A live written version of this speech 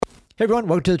Hey everyone,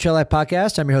 welcome to the Trail Life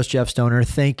Podcast. I'm your host, Jeff Stoner.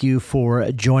 Thank you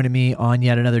for joining me on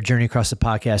yet another journey across the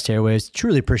podcast airwaves.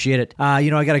 Truly appreciate it. I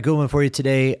got a good one for you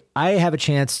today. I have a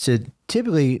chance to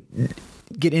typically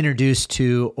get introduced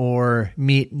to or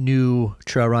meet new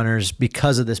trail runners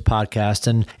because of this podcast,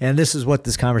 and this is what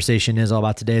this conversation is all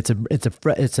about today. It's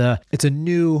a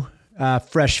new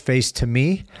fresh face to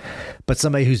me, but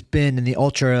somebody who's been in the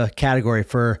ultra category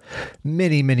for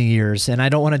many, many years. And I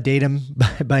don't want to date him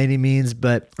by any means,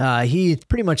 but he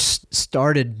pretty much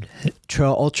started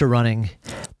trail ultra running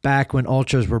back when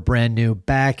ultras were brand new,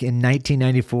 back in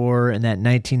 1994 and that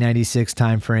 1996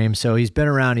 timeframe. So he's been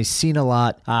around, he's seen a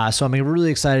lot. So I'm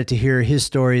really excited to hear his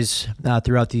stories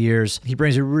throughout the years. He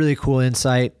brings a really cool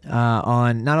insight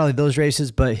on not only those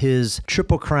races, but his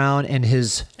Triple Crown and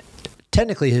his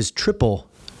triple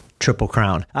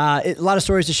crown. A lot of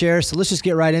stories to share, so let's just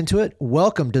get right into it.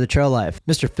 Welcome to the Trail Life,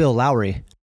 Mr. Phil Lowry.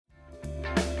 Well,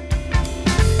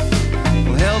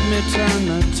 help me turn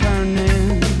the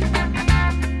turning.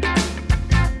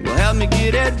 Well, help me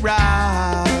get it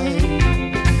right.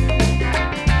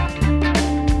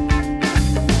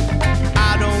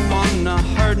 I don't wanna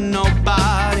hurt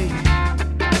nobody.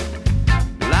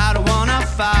 Well, I don't wanna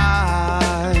fight.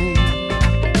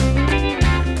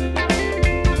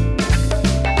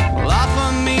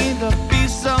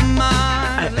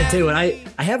 I tell you what, I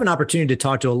have an opportunity to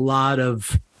talk to a lot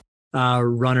of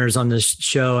runners on this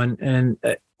show, and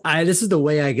this is the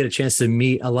way I get a chance to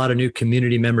meet a lot of new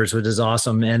community members, which is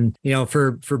awesome. And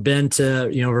for Ben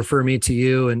to refer me to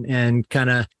you and kind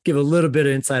of give a little bit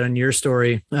of insight on your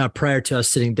story prior to us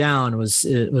sitting down was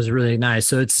really nice.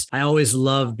 So I always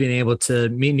love being able to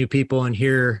meet new people and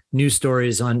hear new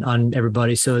stories on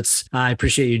everybody. So I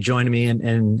appreciate you joining me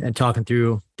and talking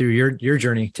through your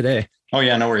journey today. Oh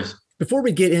yeah, no worries. Before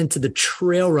we get into the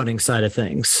trail running side of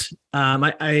things,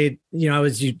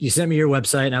 you sent me your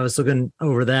website and I was looking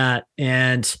over that,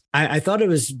 and I thought it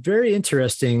was very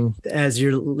interesting as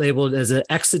you're labeled as an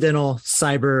accidental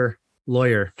cyber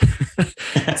lawyer.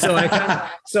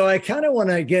 So I kind of want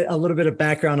to get a little bit of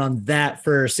background on that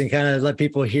first and kind of let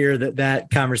people hear that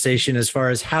conversation as far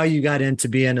as how you got into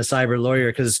being a cyber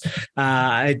lawyer. Because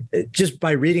just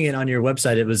by reading it on your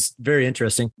website, it was very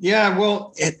interesting. Yeah,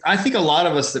 well, I think a lot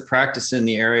of us that practice in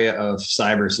the area of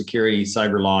cybersecurity,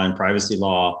 cyber law, and privacy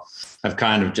law have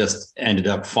kind of just ended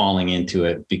up falling into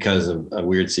it because of a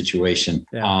weird situation.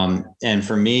 Yeah. And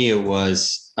for me, it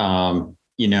was,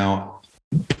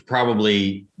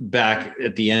 probably back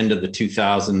at the end of the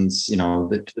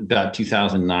 2000s, about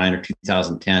 2009 or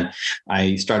 2010,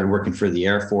 I started working for the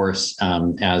Air Force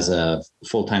as a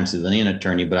full-time civilian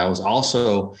attorney, but I was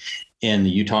also in the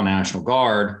Utah National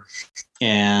Guard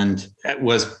and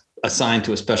was assigned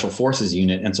to a special forces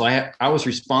unit. And so I was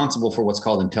responsible for what's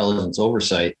called intelligence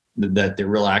oversight, that they're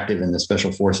real active in the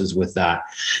special forces with that.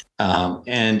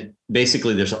 And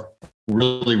basically there's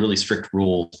really, really strict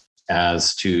rules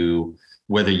as to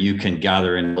whether you can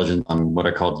gather intelligence on what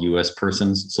are called U.S.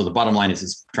 persons. So the bottom line is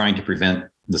it's trying to prevent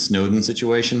the Snowden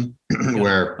situation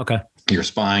where you're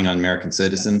spying on American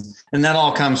citizens. And that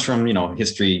all comes from,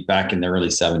 history back in the early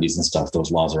 70s and stuff. Those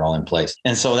laws are all in place.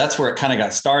 And so that's where it kind of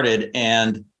got started.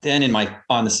 And then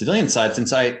on the civilian side,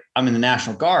 since I'm in the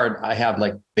National Guard, I have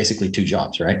basically two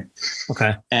jobs, right?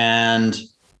 Okay. And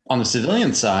on the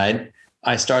civilian side,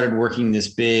 I started working this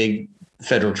big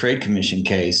Federal Trade Commission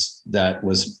case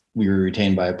we were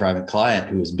retained by a private client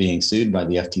who was being sued by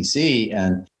the FTC.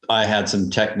 And I had some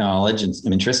tech knowledge and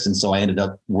some interest. And so I ended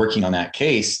up working on that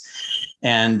case.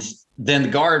 And then the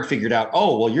Guard figured out,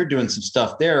 oh, well, you're doing some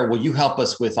stuff there. Will you help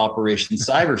us with Operation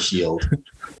Cyber Shield?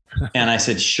 And I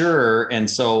said, sure. And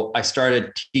so I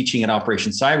started teaching at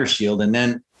Operation Cyber Shield, and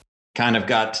then kind of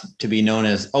got to be known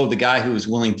as, the guy who was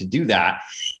willing to do that.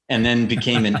 And then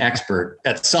became an expert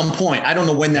at some point. I don't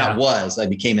know when that was. I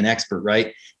became an expert,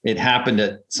 right? It happened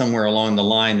at somewhere along the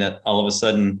line that all of a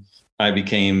sudden I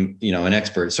became, an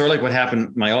expert. Sort of like what happened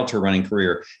in my ultra running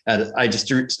career. I just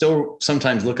still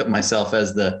sometimes look at myself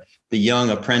as the young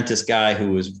apprentice guy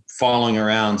who was following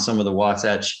around some of the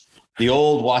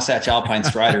old Wasatch Alpine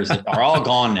Striders that are all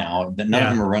gone now. That none of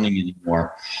them are running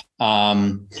anymore.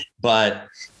 But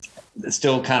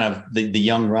still kind of the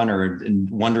young runner and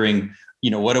wondering,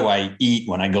 what do I eat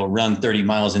when I go run 30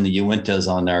 miles in the Uintas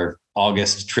on our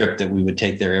August trip that we would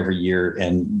take there every year?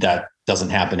 And that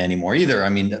doesn't happen anymore either. I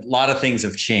mean, a lot of things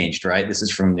have changed, right? This is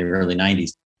from the early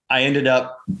 90s. I ended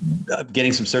up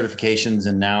getting some certifications,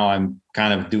 and now I'm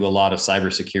kind of do a lot of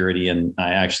cybersecurity, and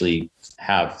I actually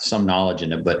have some knowledge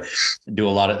in it, but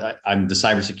I'm the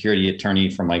cybersecurity attorney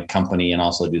for my company and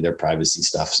also do their privacy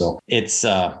stuff. So it's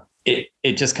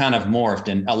it just kind of morphed.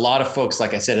 And a lot of folks,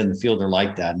 like I said, in the field are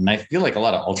like that. And I feel like a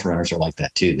lot of ultra runners are like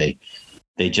that too.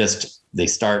 They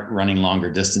start running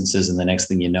longer distances. And the next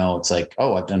thing you know, it's like,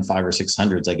 oh, I've done 500 or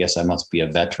 600s. I guess I must be a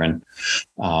veteran.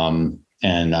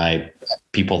 And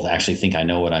people actually think I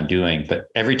know what I'm doing. But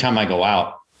every time I go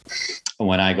out,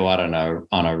 when I go out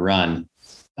on a run,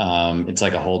 it's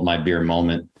like a hold my beer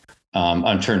moment.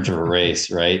 In terms of a race,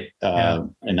 right?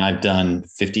 And I've done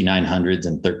 5,900s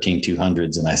and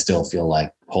 13,200s, and I still feel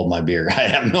like hold my beer. I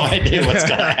have no idea what's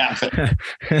going to happen.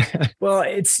 Well,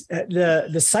 it's the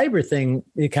cyber thing.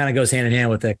 It kind of goes hand in hand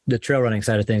with the trail running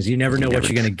side of things. You never know what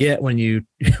you're going to get when you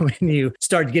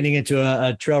start getting into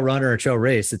a trail run or a trail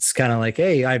race. It's kind of like,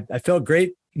 hey, I felt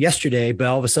great yesterday, but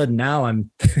all of a sudden now I'm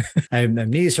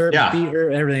knees hurt, my feet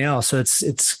hurt, everything else. So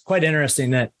it's quite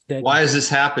interesting that why is this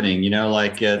happening?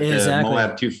 Like at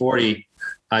Moab 240,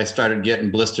 I started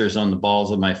getting blisters on the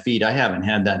balls of my feet. I haven't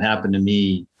had that happen to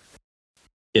me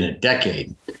in a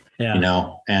decade. And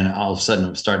all of a sudden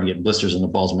I'm starting to get blisters on the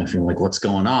balls of my feet. I'm like, what's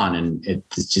going on? And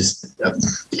it's just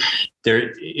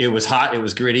it was hot. It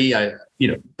was gritty.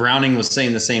 Browning was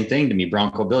saying the same thing to me.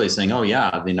 Bronco Billy saying, oh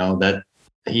yeah, that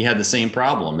he had the same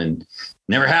problem and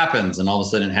never happens. And all of a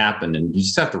sudden it happened, and you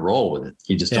just have to roll with it.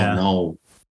 You just don't know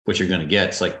what you're going to get.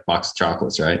 It's like a box of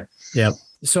chocolates, right? Yeah.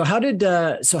 So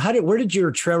where did your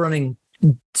trail running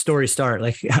story start?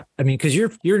 Like, I mean, cause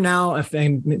you're now, correct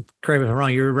me if I'm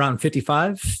wrong, you're around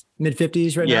 55, mid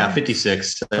 50s right now? Yeah.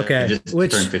 56. Okay. I just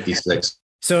turned 56.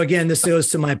 So again, this goes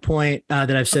to my point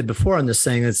that I've said before on this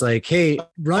thing. It's like, hey,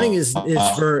 running is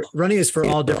for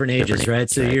all different ages, right?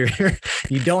 So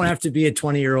you don't have to be a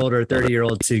 20-year-old or a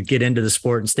 30-year-old to get into the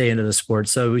sport and stay into the sport.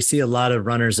 So we see a lot of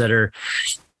runners that are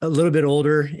a little bit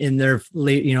older in their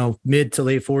late, mid to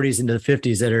late 40s into the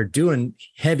 50s that are doing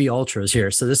heavy ultras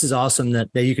here. So this is awesome that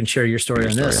you can share your story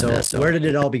on this. So where did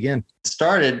it all begin?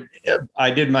 I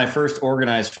did my first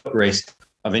organized foot race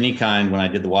of any kind when I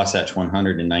did the Wasatch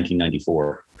 100 in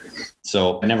 1994.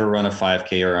 So I never run a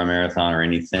 5K or a marathon or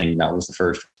anything. That was the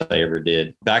first I ever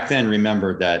did. Back then,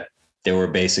 remember that there were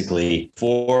basically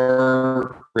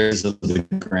 4 races of the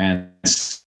Grand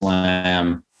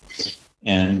Slam.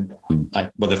 And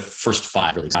the first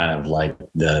 5 really kind of like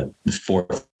the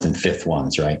 4th and 5th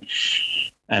ones, right?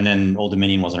 And then Old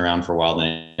Dominion wasn't around for a while.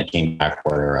 Then it came back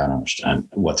where I don't understand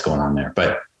what's going on there.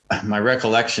 But my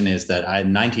recollection is that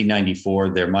in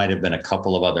 1994, there might have been a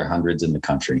couple of other hundreds in the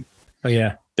country. Oh,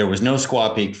 yeah. There was no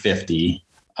Squaw Peak 50.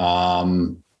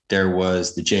 There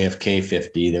was the JFK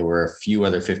 50. There were a few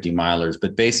other 50 milers.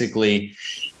 But basically,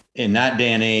 in that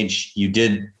day and age, you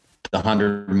did the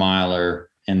 100 miler,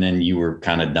 and then you were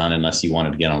kind of done unless you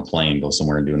wanted to get on a plane, go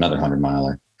somewhere and do another 100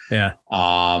 miler. Yeah.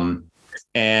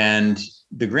 And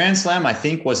the Grand Slam, I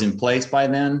think, was in place by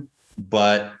then,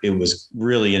 but it was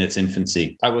really in its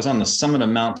infancy. I was on the summit of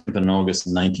Mount Timpanogos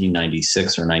in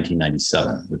 1996 or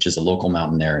 1997, which is a local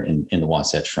mountain there in the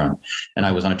Wasatch Front. And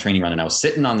I was on a training run, and I was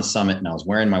sitting on the summit, and I was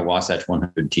wearing my Wasatch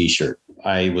 100 t-shirt.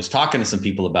 I was talking to some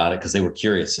people about it because they were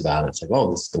curious about it. It's like,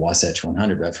 oh, this is the Wasatch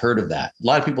 100. I've heard of that. A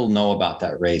lot of people know about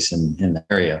that race in the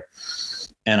area.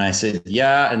 And I said,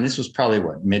 yeah. And this was probably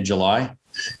mid-July.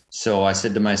 So I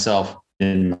said to myself,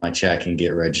 in my check and get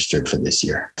registered for this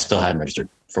year. Still hadn't registered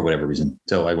for whatever reason.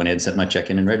 So I went ahead and sent my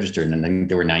check in and registered. And I think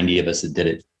there were 90 of us that did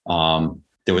it.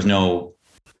 There was no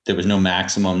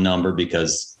maximum number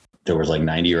because there was like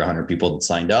 90 or 100 people that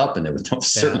signed up, and there was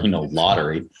certainly no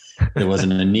lottery. There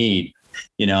wasn't a need,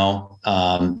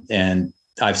 and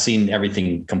I've seen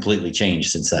everything completely change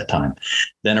since that time.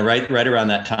 Then right around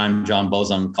that time, John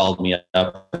Bozum called me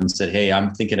up and said, hey,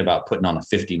 I'm thinking about putting on a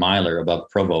 50 miler above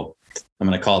Provo. I'm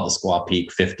going to call it the Squaw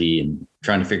Peak 50, and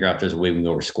trying to figure out if there's a way we can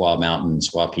go over Squaw Mountain,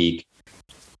 Squaw Peak.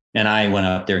 And I went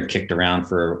up there and kicked around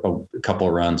for a couple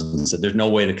of runs and said, there's no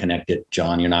way to connect it,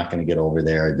 John. You're not going to get over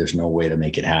there. There's no way to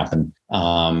make it happen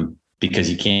because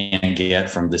you can't get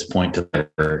from this point to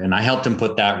there. And I helped him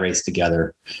put that race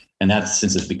together. And that's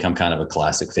since it's become kind of a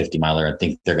classic 50 miler. I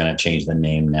think they're going to change the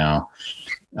name now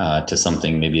to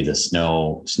something, maybe the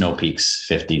Snow Peaks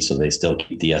 50. So they still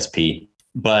keep the SP.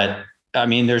 But I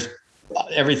mean, there's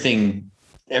everything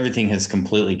has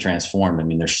completely transformed. I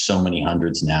mean, there's so many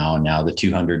hundreds now, and now the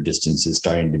 200 distance is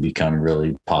starting to become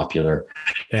really popular.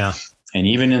 Yeah. And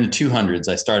even in the 200s,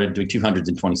 I started doing 200s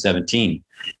in 2017.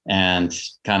 And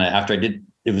kind of after it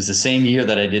was the same year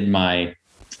that I did my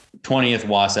 20th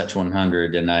Wasatch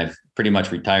 100, and I've pretty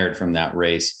much retired from that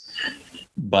race.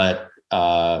 But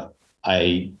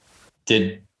I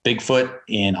did Bigfoot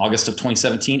in August of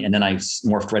 2017. And then I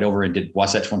morphed right over and did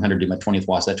Wasatch 100, did my 20th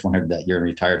Wasatch 100 that year, and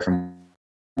retired from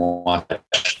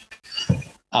Wasatch.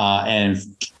 And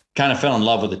kind of fell in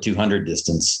love with the 200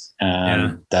 distance.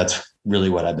 That's really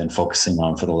what I've been focusing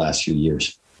on for the last few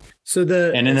years.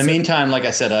 And in the meantime, like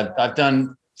I said, I've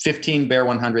done 15 Bear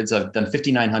 100s. I've done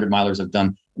 5,900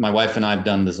 milers. My wife and I have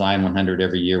done the Zion 100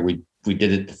 every year. We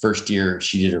did it the first year.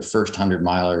 She did her first 100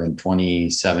 miler in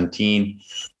 2017,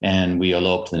 and we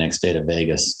eloped the next day to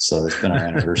Vegas. So it's been our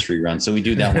anniversary run. So we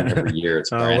do that one every year.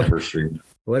 It's our anniversary.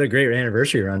 What a great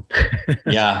anniversary run.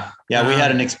 Yeah. We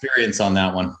had an experience on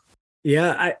that one.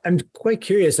 Yeah. I'm quite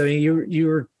curious. I mean, you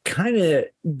were kind of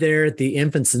there at the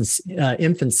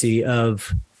infancy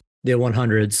of the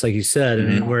 100s, like you said,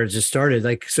 and where it just started.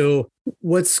 Like, so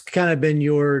what's kind of been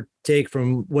your take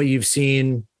from what you've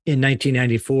seen in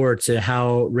 1994 to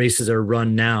how races are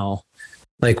run now?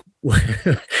 Like,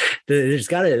 there's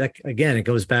got to, like, again, it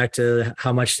goes back to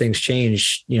how much things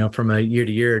change, from a year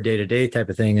to year, day to day type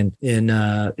of thing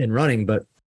in running. But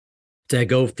to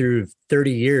go through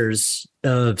 30 years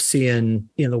of seeing,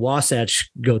 the Wasatch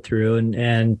go through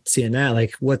and seeing that,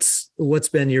 like, what's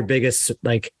been your biggest,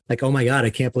 like, oh my God, I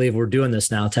can't believe we're doing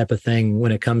this now type of thing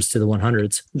when it comes to the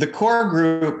 100s? The core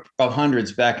group of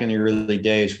hundreds back in the early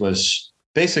days was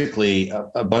basically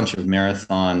a bunch of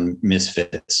marathon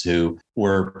misfits who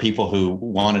were people who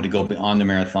wanted to go beyond the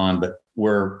marathon, but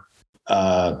were,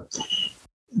 they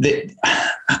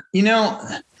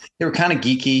were kind of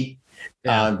geeky.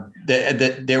 Yeah.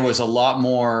 There was a lot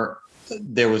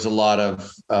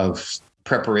of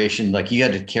preparation. Like, you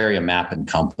had to carry a map and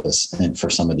compass for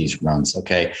some of these runs.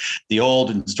 Okay. The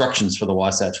old instructions for the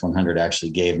Wasatch 100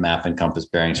 actually gave map and compass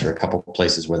bearings for a couple of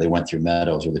places where they went through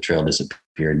meadows where the trail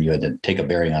disappeared, and you had to take a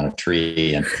bearing on a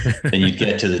tree, and then you'd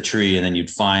get to the tree, and then you'd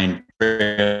find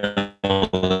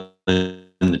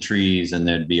in the trees, and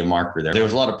there'd be a marker there. There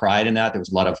was a lot of pride in that. There was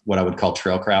a lot of what I would call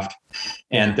trailcraft,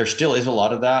 and there still is a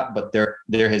lot of that, but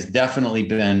there has definitely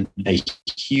been a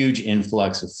huge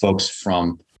influx of folks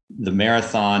from the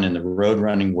marathon and the road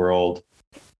running world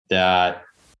that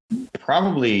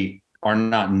probably are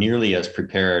not nearly as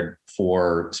prepared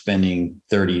for spending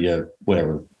 24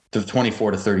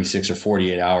 to 36 or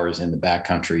 48 hours in the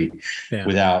backcountry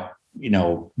without,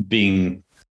 being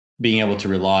able to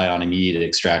rely on immediate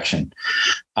extraction.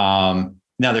 Now,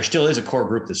 there still is a core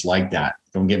group that's like that.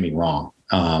 Don't get me wrong.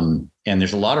 And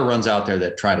there's a lot of runs out there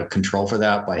that try to control for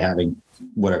that by having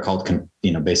what are called,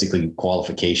 basically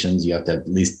qualifications. You have to have at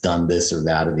least done this or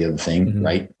that or the other thing,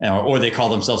 right? Or they call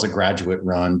themselves a graduate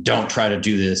run. Don't try to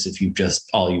do this if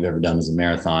all you've ever done is a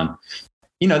marathon.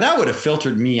 That would have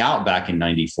filtered me out back in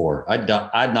 94. I'd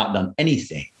not done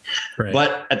anything. Right.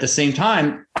 But at the same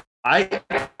time, I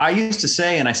used to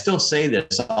say, and I still say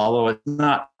this, although it's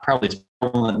not probably as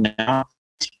prevalent now,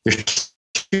 there's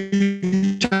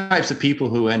two types of people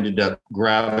who ended up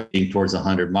gravitating towards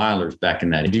 100 milers back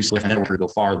in that. They just wanted to go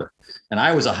farther. And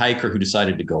I was a hiker who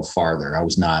decided to go farther. I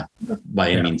was not by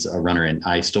any means a runner. And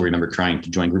I still remember trying to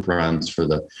join group runs for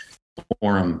the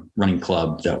Orem running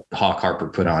club that Hawk Harper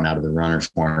put on out of the Runner's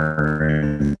Corner,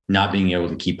 and not being able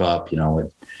to keep up.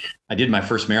 I did my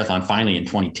first marathon finally in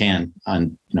 2010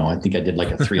 on, I think I did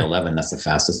like a 3:11. That's the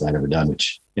fastest I'd ever done,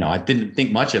 which, I didn't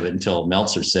think much of it until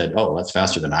Meltzer said, "Oh, that's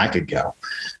faster than I could go."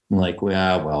 I'm like,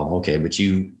 well, okay, but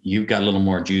you've got a little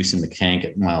more juice in the tank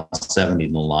at mile 70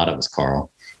 than a lot of us,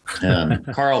 Carl.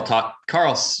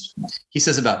 Carl, he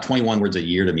says about 21 words a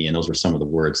year to me, and those were some of the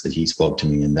words that he spoke to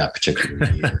me in that particular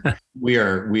year.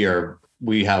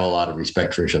 We have a lot of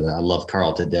respect for each other. I love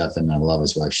Carl to death, and I love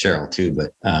his wife Cheryl too.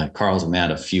 But Carl's a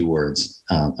man of few words,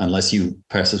 unless you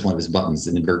presses one of his buttons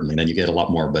inadvertently, then you get a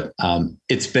lot more. But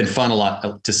it's been fun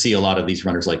to see a lot of these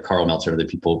runners like Carl Meltzer, other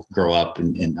people grow up.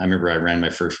 And I remember I ran my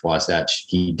first Wasatch.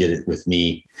 He did it with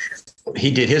me.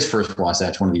 He did his first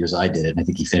Wasatch one of the years I did it. And I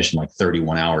think he finished in like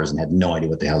 31 hours and had no idea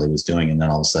what the hell he was doing. And then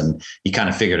all of a sudden he kind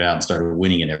of figured it out and started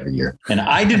winning it every year. And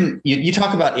I didn't, you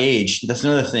talk about age. That's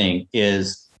another thing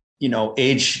is,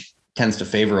 age tends to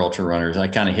favor ultra runners. I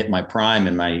kind of hit my prime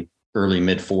in my early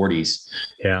mid 40s.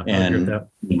 Yeah. And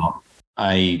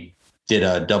I did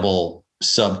a double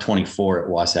sub 24 at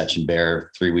Wasatch and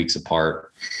Bear 3 weeks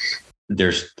apart.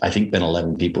 There's, I think, been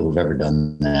 11 people who've ever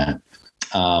done that.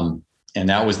 And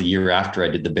that was the year after I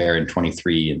did the Bear in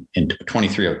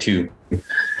 2302.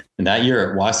 And that year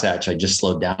at Wasatch, I just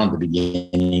slowed down at the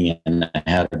beginning, and I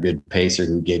had a good pacer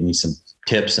who gave me some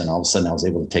tips. And all of a sudden I was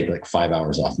able to take like 5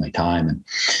 hours off my time. And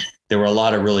there were a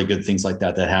lot of really good things like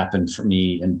that happened for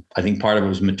me. And I think part of it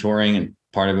was maturing, and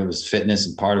part of it was fitness,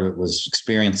 and part of it was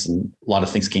experience, and a lot of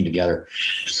things came together.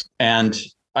 And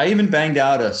I even banged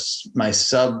out my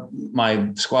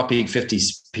Squaw Peak 50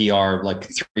 PR like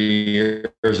 3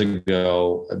 years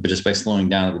ago, but just by slowing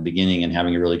down at the beginning and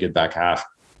having a really good back half.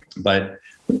 But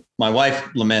my wife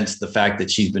laments the fact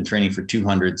that she's been training for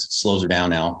 200s, slows her down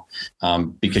now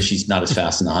because she's not as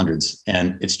fast in the hundreds.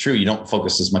 And it's true. You don't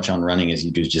focus as much on running as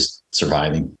you do just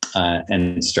surviving.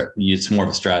 And it's more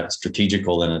of a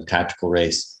strategical than a tactical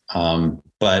race. To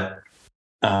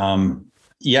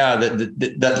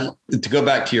go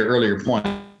back to your earlier point,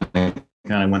 I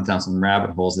kind of went down some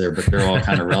rabbit holes there, but they're all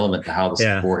kind of relevant to how the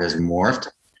sport has morphed.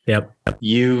 Yep.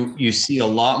 You see a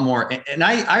lot more. And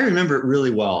I remember it really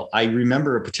well. I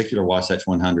remember a particular Wasatch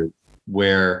 100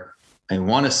 where I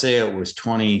want to say it was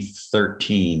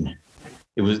 2013.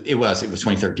 It was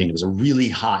 2013. It was a really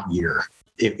hot year.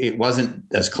 It wasn't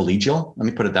as collegial. Let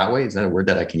me put it that way. Is that a word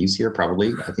that I can use here?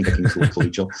 Probably. I think I can use the word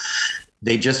collegial.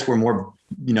 They just were more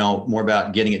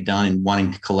about getting it done and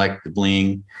wanting to collect the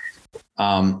bling.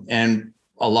 And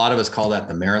a lot of us call that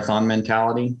the marathon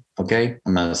mentality. Okay.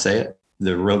 I'm going to say it.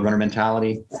 The Roadrunner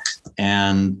mentality.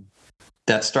 And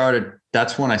that's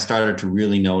when I started to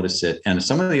really notice it. And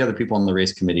some of the other people on the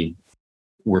race committee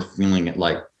were feeling it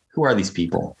like, who are these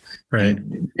people? Right.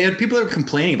 And they had people that were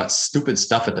complaining about stupid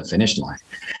stuff at the finish line.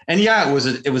 And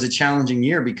it was a challenging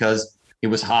year because it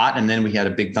was hot. And then we had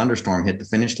a big thunderstorm hit the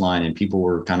finish line and people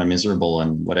were kind of miserable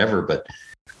and whatever. But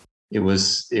it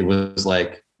was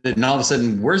like, and all of a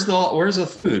sudden, where's the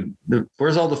food?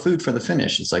 Where's all the food for the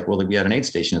finish? It's like, well, we had an aid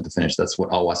station at the finish. That's what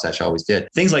all Wasatch always did.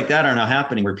 Things like that are now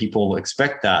happening where people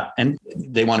expect that and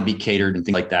they want to be catered and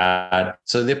things like that.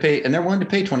 So they pay, and they're willing to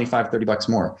pay $25-$30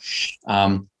 more.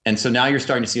 And so now you're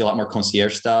starting to see a lot more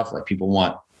concierge stuff. Like people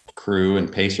want crew and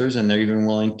pacers, and they're even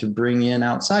willing to bring in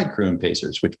outside crew and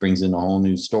pacers, which brings in a whole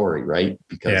new story, right?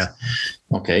 Because,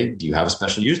 okay, do you have a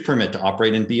special use permit to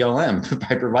operate in BLM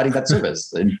by providing that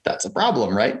service? And that's a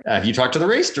problem, right? Have you talked to the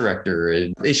race director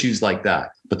and issues like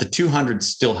that? But the 200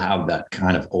 still have that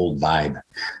kind of old vibe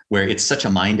where it's such a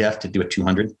mind F to do a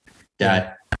 200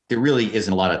 that there really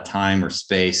isn't a lot of time or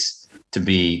space to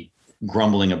be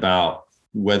grumbling about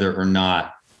whether or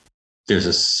not there's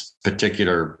a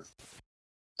particular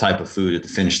type of food at the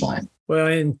finish line. Well,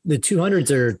 and the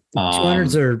 200s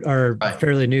are right.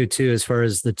 fairly new too, as far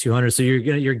as the 200s. So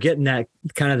you're getting that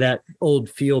kind of that old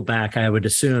feel back. I would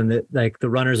assume that like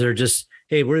the runners are just,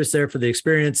 hey, we're just there for the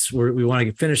experience. We want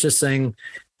to finish this thing.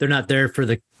 They're not there for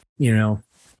the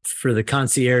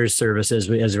concierge service as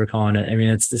we're calling it. I mean,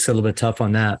 it's a little bit tough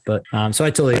on that, but so I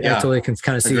totally can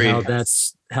kind of see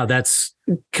how that's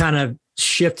kind of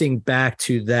shifting back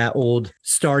to that old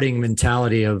starting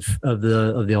mentality of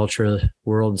the ultra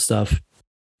world stuff.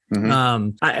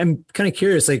 Mm-hmm. I'm kind of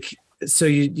curious, like, so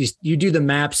you do the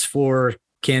maps for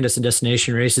Candice and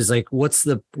destination races. Like what's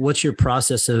your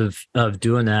process of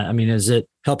doing that? I mean, is it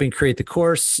helping create the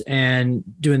course and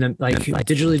doing them like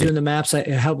digitally doing the maps?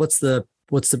 What's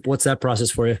that process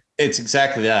for you? It's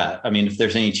exactly that. I mean, if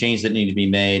there's any change that need to be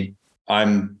made,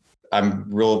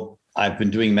 I've been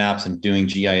doing maps and doing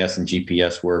GIS and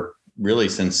GPS work really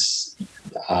since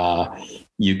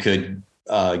you could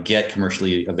get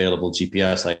commercially available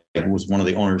GPS. I was one of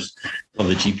the owners of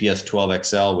the GPS 12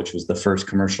 XL, which was the first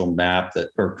commercial map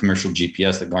commercial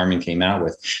GPS that Garmin came out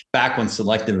with back when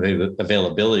selective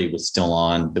availability was still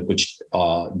on, which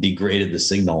degraded the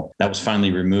signal. That was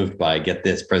finally removed by, get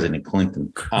this, President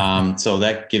Clinton. So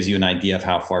that gives you an idea of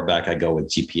how far back I go with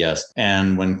GPS.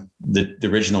 And when the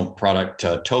original product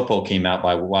Topo came out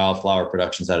by Wildflower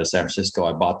Productions out of San Francisco,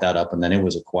 I bought that up and then it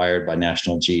was acquired by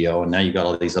National Geo. And now you've got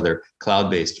all these other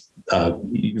cloud-based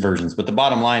versions. But the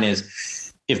bottom line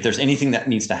is, if there's anything that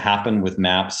needs to happen with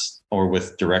maps or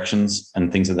with directions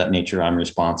and things of that nature, I'm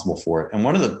responsible for it. And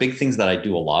one of the big things that I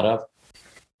do a lot of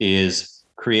is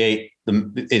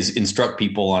instruct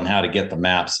people on how to get the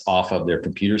maps off of their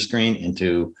computer screen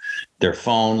into their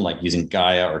phone, like using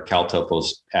Gaia or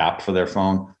CalTopo's app for their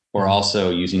phone, or also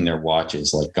using their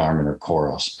watches like Garmin or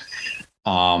Coros.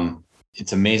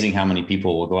 It's amazing how many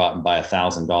people will go out and buy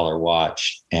 $1,000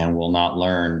 watch and will not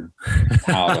learn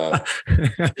how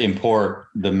to import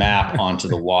the map onto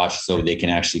the watch so they can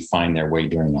actually find their way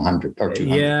during 100 or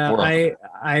 200. Yeah,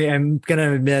 I am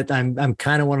gonna admit I'm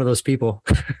kind of one of those people.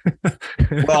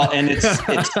 Well, and it's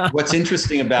what's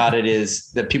interesting about it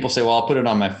is that people say, "Well, I'll put it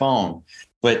on my phone,"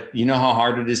 but you know how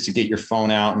hard it is to get your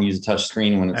phone out and use a touch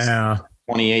screen when it's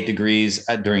 28 degrees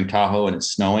during Tahoe and it's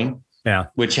snowing. Yeah,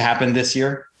 which happened this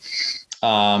year.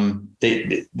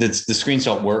 The screens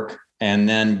don't work. And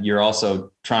then you're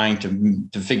also trying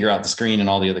to figure out the screen and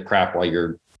all the other crap while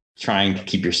you're trying to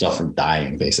keep yourself from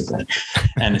dying, basically.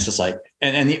 And it's just like,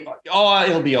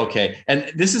 it'll be okay.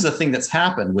 And this is a thing that's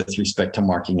happened with respect to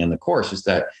marking in the course, is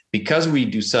that because we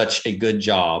do such a good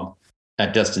job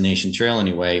at Destination Trail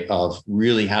anyway, of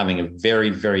really having a very,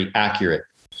 very accurate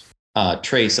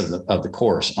trace of the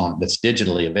course that's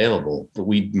digitally available, but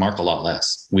we mark a lot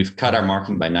less. We've cut our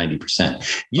marking by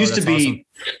 90%. Used to be, awesome.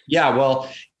 Yeah,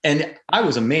 well, and I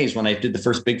was amazed when I did the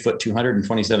first Bigfoot 200 in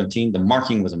 2017. The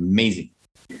marking was amazing.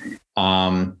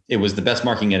 It was the best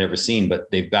marking I'd ever seen,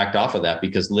 but they've backed off of that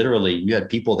because literally you had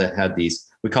people that had these,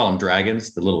 we call them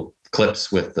dragons, the little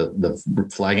clips with the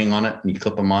flagging on it, and you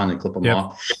clip them on and clip them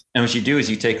off. And what you do is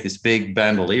you take this big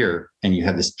bandolier and you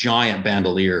have this giant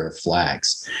bandolier of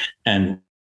flags, and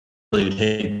you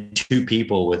take two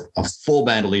people with a full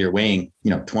bandolier weighing,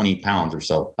 20 pounds or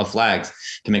so of flags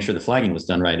to make sure the flagging was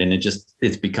done right. And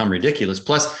it's become ridiculous.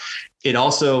 Plus, it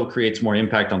also creates more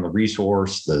impact on the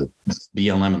resource. The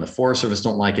BLM and the Forest Service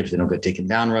don't like it if they don't get taken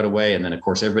down right away. And then, of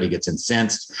course, everybody gets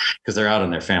incensed because they're out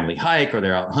on their family hike or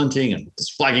they're out hunting and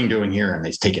what's flagging doing here, and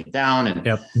they take it down.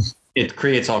 And it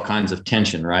creates all kinds of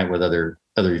tension, right, with other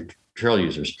trail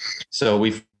users. So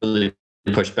we've really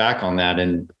pushed back on that.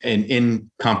 And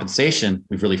in compensation,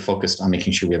 we've really focused on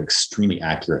making sure we have extremely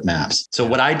accurate maps. So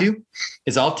what I do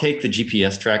is I'll take the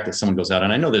GPS track that someone goes out,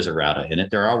 and I know there's a errata in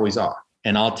it. There always are.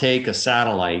 And I'll take a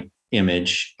satellite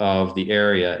image of the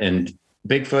area, and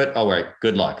Bigfoot, all right,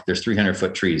 good luck. There's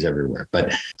 300-foot trees everywhere.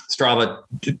 But Strava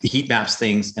heat maps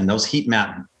things, and those heat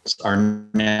maps are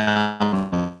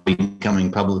now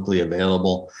becoming publicly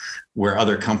available where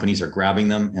other companies are grabbing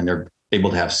them, and they're able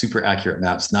to have super accurate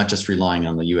maps, not just relying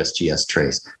on the USGS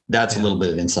trace. That's a little bit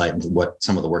of insight into what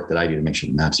some of the work that I do to make sure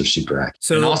the maps are super accurate.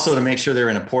 So, and also to make sure they're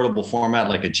in a portable format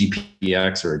like a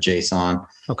GPX or a JSON.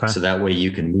 Okay. So that way you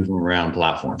can move them around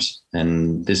platforms.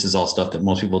 And this is all stuff that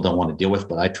most people don't want to deal with,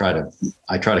 but I try to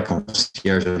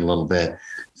concierge it a little bit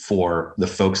for the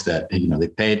folks that, they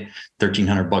paid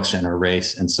 $1,300 to enter a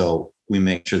race. And so we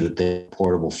make sure that they have a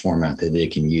portable format that they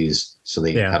can use so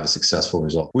they have a successful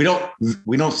result. We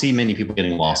don't see many people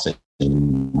getting lost.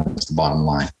 That's the bottom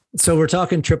line. So we're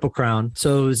talking Triple Crown.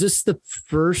 So is this the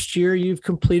first year you've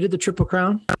completed the Triple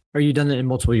Crown? Or are you done it in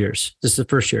multiple years? This is the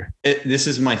first year. This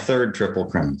is my third Triple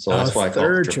Crown. So that's why I call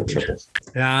it triple.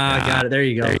 Got it. There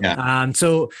you go. Yeah.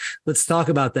 So let's talk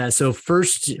about that. So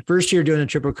first year doing the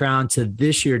Triple Crown to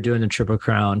this year doing the Triple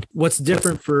Crown. What's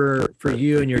different for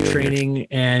you and your training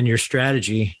and your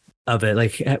strategy of it?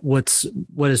 Like what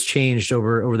has changed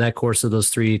over that course of those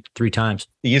three times?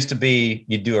 It used to be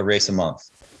you'd do a race a month.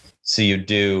 So you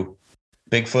do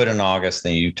Bigfoot in August,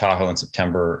 then you do Tahoe in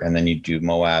September, and then you do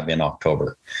Moab in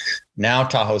October. Now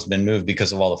Tahoe's been moved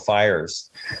because of all the fires.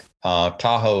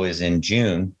 Tahoe is in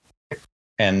June,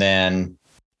 and then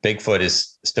Bigfoot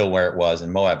is still where it was,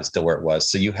 and Moab is still where it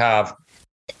was. So you have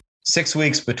 6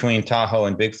 weeks between Tahoe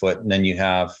and Bigfoot, and then you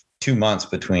have 2 months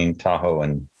between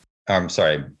Bigfoot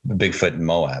and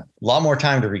Moab. A lot more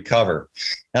time to recover.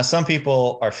 Now, some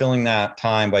people are filling that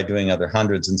time by doing other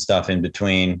hundreds and stuff in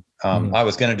between. I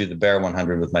was going to do the Bear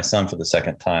 100 with my son for the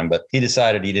second time, but he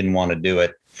decided he didn't want to do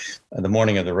it. The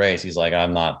morning of the race, he's like,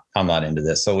 I'm not into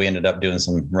this. So we ended up doing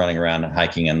some running around and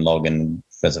hiking in Logan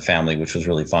as a family, which was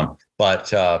really fun.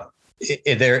 But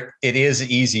it is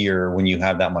easier when you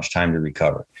have that much time to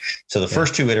recover. So the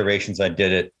first two iterations I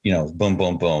did it, boom,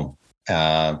 boom, boom.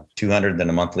 200, then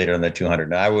a month later, and then 200.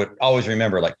 And I would always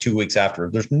remember, like 2 weeks after,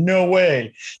 there's no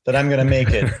way that I'm going to make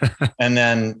it. And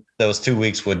then those 2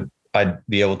 weeks I'd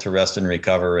be able to rest and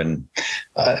recover, and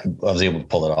I was able to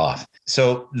pull it off.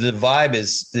 So the vibe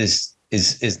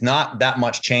is not that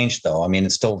much changed, though. I mean,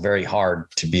 it's still very hard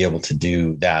to be able to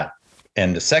do that.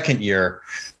 And the second year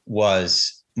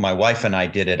was my wife and I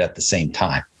did it at the same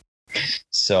time.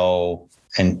 So,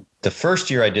 and the first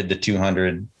year I did the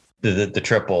 200, the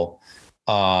triple,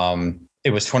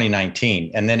 it was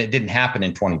 2019, and then it didn't happen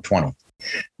in 2020,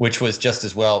 which was just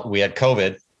as well. We had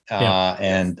COVID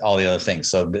and all the other things.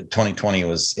 So 2020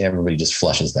 was, everybody just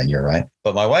flushes that year, right?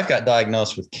 But my wife got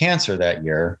diagnosed with cancer that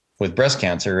year, with breast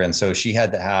cancer. And so she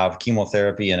had to have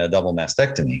chemotherapy and a double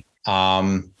mastectomy.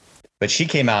 But she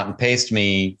came out and paced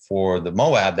me for the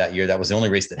Moab that year. That was the only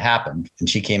race that happened. And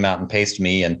she came out and paced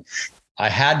me, and I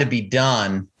had to be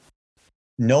done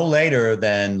no later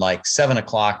than like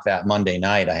 7:00 that Monday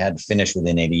night. I had to finish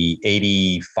within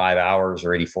 85 hours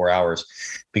or 84 hours,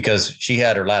 because she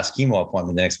had her last chemo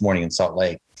appointment the next morning in Salt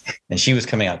Lake, and she was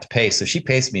coming out to pace. So she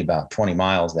paced me about 20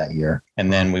 miles that year.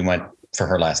 And then we went for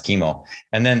her last chemo.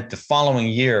 And then the following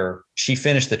year, she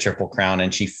finished the Triple Crown,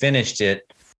 and she finished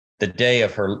it the day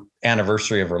of her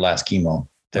anniversary of her last chemo.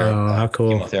 How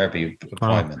cool. Chemotherapy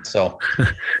appointment. So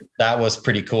that was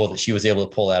pretty cool that she was able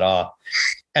to pull that off.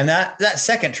 And that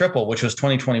second triple, which was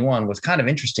 2021, was kind of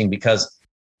interesting because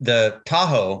the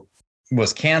Tahoe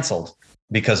was canceled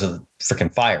because of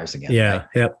freaking fires again. Yeah. Right?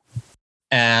 Yep.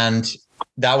 And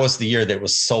that was the year that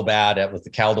was so bad with the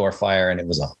Caldor fire, and it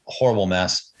was a horrible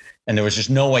mess. And there was just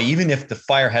no way, even if the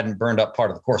fire hadn't burned up part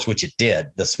of the course, which it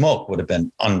did, the smoke would have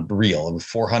been unreal. It was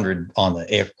 400 on the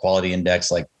air quality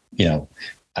index. Like,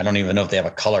 I don't even know if they have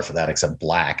a color for that except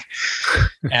black.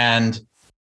 And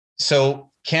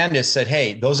so Candace said,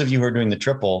 hey, those of you who are doing the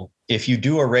triple, if you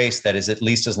do a race that is at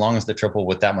least as long as the triple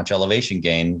with that much elevation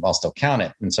gain, I'll still count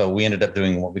it. And so we ended up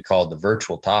doing what we called the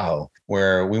virtual Tahoe,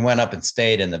 where we went up and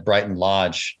stayed in the Brighton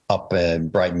Lodge up in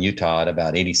Brighton, Utah at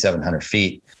about 8,700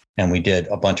 feet. And we did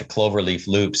a bunch of cloverleaf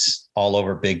loops all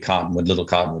over big little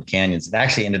cottonwood canyons. It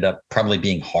actually ended up probably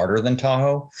being harder than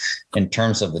Tahoe in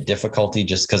terms of the difficulty,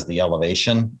 just because of the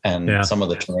elevation and some of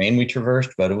the terrain we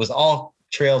traversed, but it was all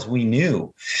trails we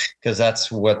knew because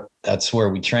that's where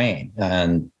we train.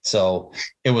 And so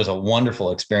it was a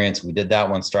wonderful experience. We did that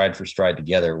one stride for stride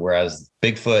together, whereas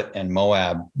Bigfoot and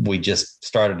Moab, we just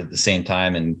started at the same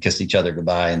time and kissed each other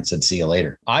goodbye and said, see you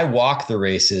later. I walk the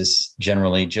races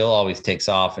generally. Jill always takes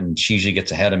off and she usually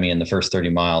gets ahead of me in the first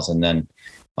 30 miles. And then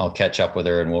I'll catch up with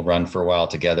her and we'll run for a while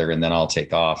together. And then I'll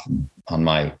take off on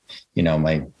my,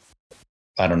 my,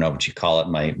 I don't know what you call it,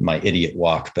 my idiot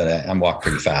walk, but I walk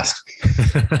pretty fast.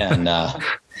 And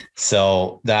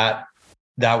so that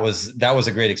was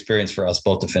a great experience for us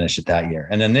both to finish it that year.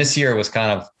 And then this year was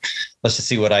kind of, let's just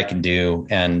see what I can do,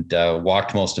 and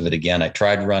walked most of it again. I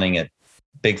tried running at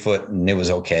Bigfoot and it was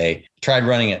okay. Tried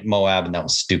running at Moab and that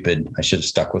was stupid. I should have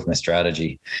stuck with my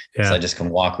strategy. So I just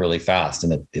can walk really fast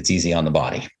and it's easy on the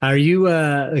body. Are you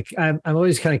I'm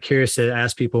always kind of curious to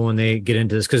ask people when they get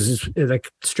into this, because like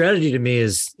strategy to me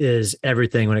is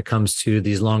everything when it comes to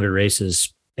these longer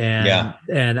races.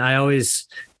 And I always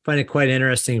find it quite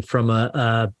interesting from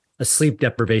a sleep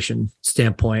deprivation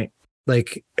standpoint.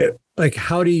 Like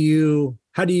how do you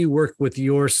work with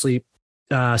your sleep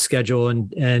schedule,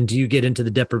 and do you get into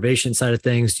the deprivation side of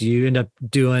things? Do you end up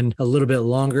doing a little bit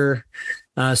longer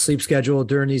sleep schedule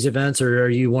during these events, or are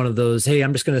you one of those, hey,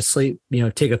 I'm just going to sleep,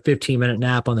 take a 15-minute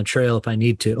nap on the trail if I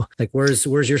need to? Like, where's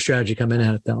your strategy come in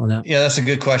at on that? Yeah, that's a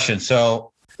good question.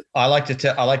 So I like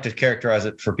to characterize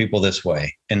it for people this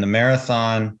way. In the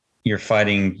marathon, you're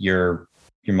fighting your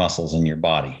muscles in your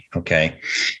body. Okay.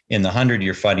 In the 100,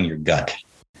 you're fighting your gut.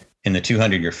 In the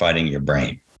 200, you're fighting your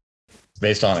brain.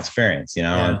 Based on experience, you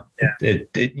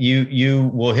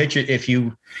will hit you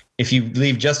if you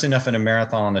leave just enough in a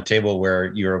marathon on the table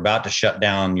where you're about to shut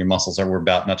down, your muscles were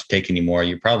about not to take anymore.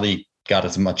 You probably got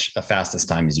as much a fastest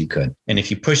time as you could. And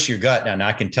if you push your gut down,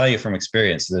 I can tell you from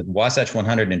experience, the Wasatch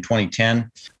 100 in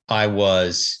 2010, I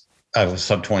was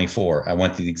sub 24. I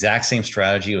went through the exact same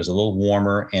strategy. It was a little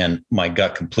warmer and my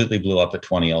gut completely blew up in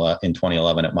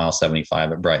 2011 at mile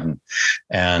 75 at Brighton.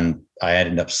 And I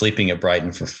ended up sleeping at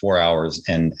Brighton for 4 hours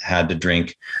and had to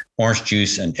drink orange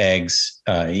juice and eggs,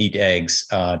 eat eggs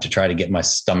to try to get my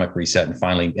stomach reset, and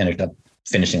finally ended up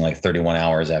finishing like 31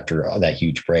 hours after that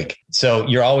huge break. So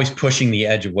you're always pushing the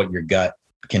edge of what your gut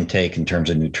can take in terms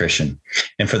of nutrition.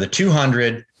 And for the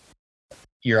 200,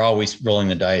 you're always rolling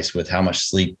the dice with how much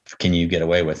sleep can you get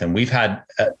away with. And we've had,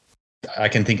 I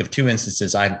can think of 2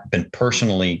 instances I've been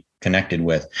personally connected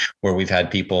with where we've had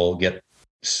people get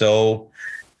so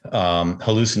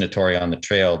hallucinatory on the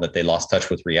trail that they lost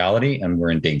touch with reality and were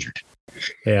endangered.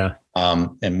 Yeah.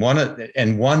 And one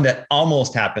that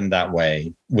almost happened that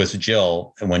way was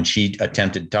Jill when she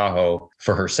attempted Tahoe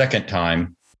for her second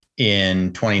time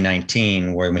in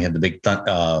 2019, where we had the big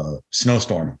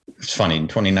snowstorm. It's funny. In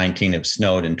 2019, it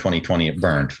snowed. In 2020, it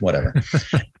burned, whatever.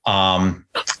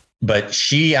 But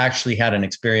she actually had an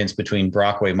experience between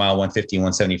Brockway, mile 150 and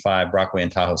 175, Brockway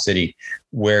and Tahoe City,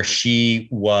 where she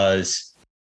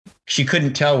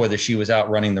couldn't tell whether she was out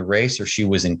running the race or she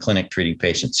was in clinic treating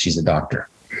patients. She's a doctor.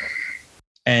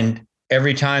 And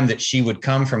every time that she would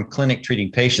come from clinic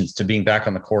treating patients to being back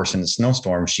on the course in the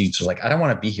snowstorm, she was like, I don't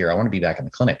want to be here. I want to be back in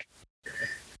the clinic.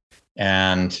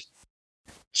 And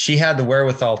she had the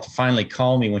wherewithal to finally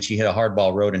call me when she hit a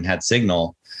hardball road and had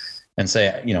signal and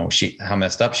say, how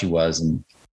messed up she was. And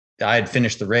I had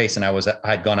finished the race and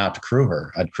I'd gone out to crew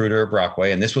her. I'd crewed her at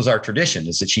Brockway. And this was our tradition,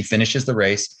 is that she finishes the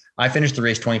race. I finish the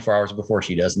race 24 hours before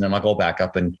she does. And then I'll go back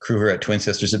up and crew her at Twin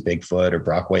Sisters at Bigfoot or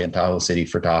Brockway and Tahoe City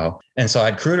for Tahoe. And so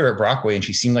I'd crewed her at Brockway and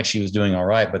she seemed like she was doing all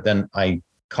right. But then I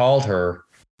called her,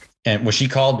 and when she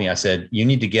called me, I said, you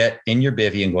need to get in your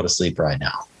bivvy and go to sleep right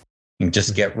now. And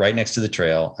just get right next to the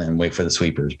trail and wait for the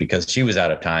sweepers, because she was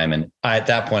out of time. And at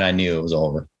that point, I knew it was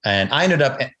over. And I ended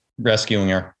up rescuing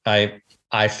her.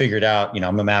 I figured out,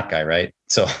 I'm a map guy, right?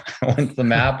 So I went to the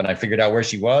map and I figured out where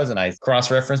she was and I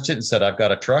cross-referenced it and said, I've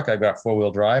got a truck, I've got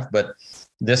 4-wheel drive, but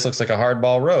this looks like a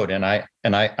hardball road. And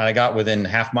I got within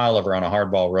half mile of her on a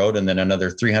hardball road, and then another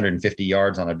 350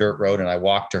 yards on a dirt road. And I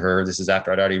walked to her. This is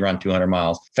after I'd already run 200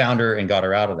 miles, found her and got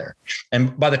her out of there.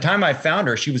 And by the time I found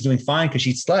her, she was doing fine because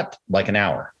she'd slept like an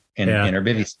hour in her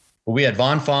bivvies. But we had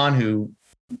Vaughn Fawn, who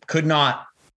could not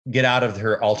get out of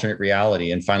her alternate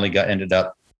reality, and finally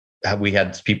we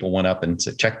had people went up and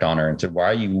checked on her and said, why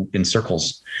are you in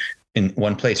circles in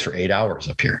one place for 8 hours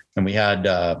up here? And we had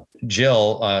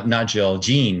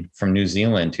Jean from New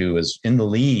Zealand, who was in the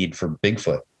lead for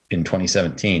Bigfoot in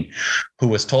 2017, who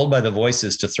was told by the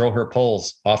voices to throw her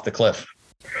poles off the cliff.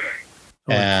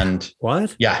 And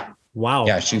what? Yeah. Wow.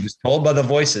 Yeah. She was told by the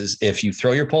voices, if you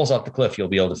throw your poles off the cliff, you'll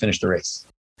be able to finish the race.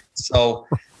 So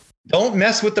don't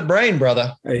mess with the brain,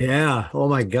 brother. Yeah. Oh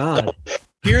my God.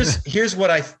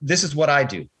 So this is what I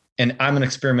do. And I'm an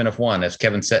experiment of one, as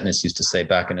Kevin Setness used to say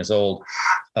back in his old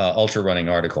ultra running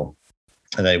article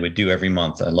that he would do every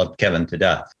month. I love Kevin to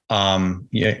death.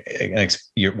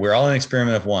 We're all an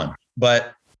experiment of one,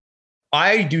 but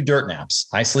I do dirt naps.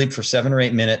 I sleep for 7 or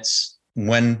 8 minutes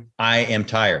when I am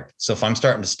tired. So if I'm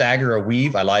starting to stagger or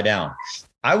weave, I lie down.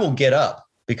 I will get up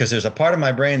because there's a part of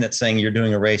my brain that's saying you're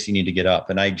doing a race, you need to get up.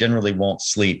 And I generally won't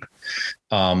sleep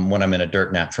when I'm in a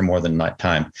dirt nap for more than night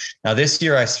time. Now, this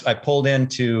year I pulled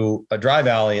into a dry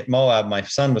valley at Moab. My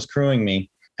son was crewing me.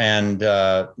 And,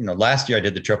 last year I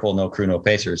did the triple, no crew, no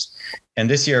pacers. And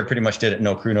this year I pretty much did it,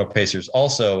 no crew, no pacers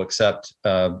also, except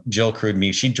Jill crewed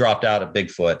me. She dropped out of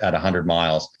Bigfoot at 100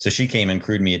 miles. So she came and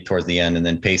crewed me towards the end and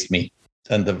then paced me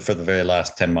for the very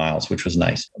last 10 miles, which was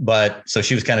nice. But so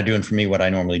she was kind of doing for me what I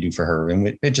normally do for her.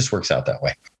 And it just works out that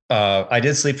way. I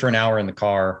did sleep for an hour in the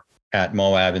car at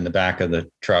Moab in the back of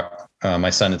the truck. My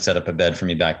son had set up a bed for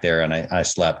me back there and I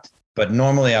slept. But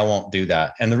normally I won't do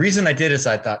that. And the reason I did is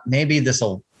I thought maybe this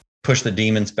will push the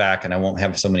demons back and I won't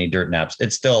have so many dirt naps.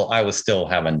 I was still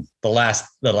having the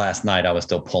last night I was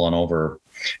still pulling over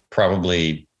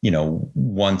probably,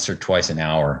 once or twice an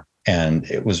hour. And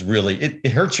it was really,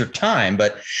 it hurts your time,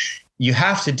 but you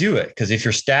have to do it. Because if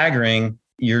you're staggering,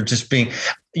 you're just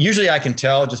usually I can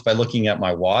tell just by looking at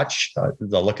my watch,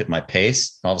 they'll look at my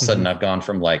pace. All of a sudden I've gone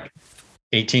from like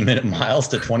 18-minute miles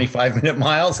to 25-minute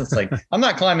miles. It's like, I'm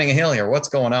not climbing a hill here. What's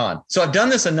going on? So I've done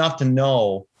this enough to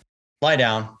know, lie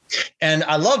down. And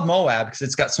I love Moab because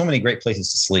it's got so many great places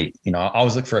to sleep. I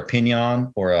always look for a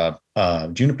pinon or a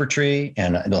juniper tree,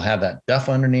 and they'll have that duff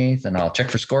underneath, and I'll check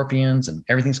for scorpions and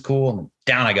everything's cool. And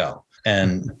down I go.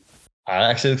 And I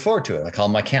actually look forward to it. I call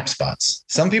them my camp spots.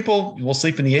 Some people will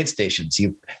sleep in the aid stations.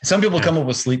 Some people come up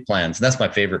with sleep plans. And that's my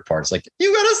favorite part. It's like,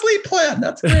 you got a sleep plan.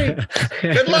 That's great.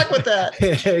 Good luck with that.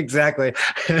 Exactly.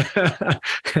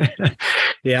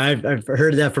 Yeah. I've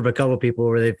heard that from a couple of people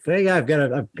where I've got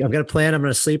a plan. I'm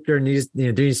going to sleep during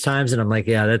these times. And I'm like,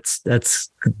 yeah, that's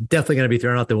definitely going to be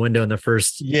thrown out the window in the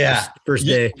first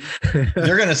day. You're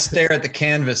going to stare at the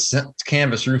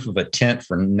canvas roof of a tent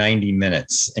for 90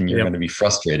 minutes and you're going to be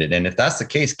frustrated. And if that's the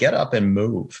case, get up and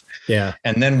move. Yeah.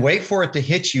 And then wait for it to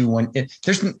hit you when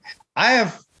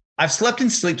I've slept in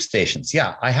sleep stations.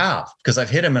 Yeah, I have, because I've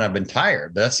hit them and I've been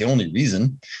tired. But that's the only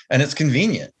reason. And it's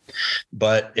convenient.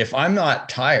 But if I'm not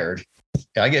tired,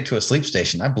 I get to a sleep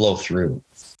station, I blow through.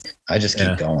 I just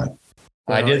keep going.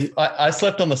 Well, I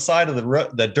slept on the side of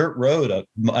the dirt road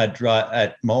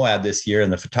at Moab this year,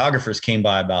 and the photographers came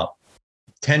by about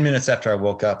 10 minutes after I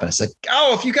woke up, and I said,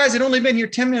 "Oh, if you guys had only been here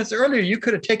 10 minutes earlier, you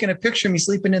could have taken a picture of me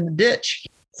sleeping in the ditch."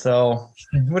 So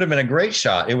it would have been a great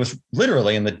shot. It was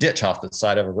literally in the ditch off the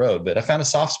side of a road, but I found a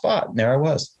soft spot, and there I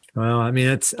was. Well, I mean,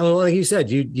 it's like you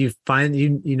said, you find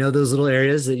those little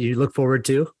areas that you look forward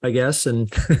to, I guess,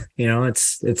 and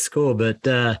it's cool. But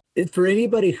for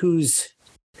anybody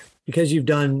because you've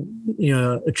done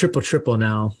a triple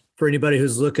now, for anybody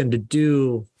who's looking to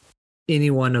do any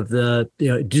one of the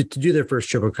to do their first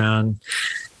Triple Crown,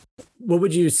 what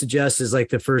would you suggest is like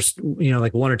the first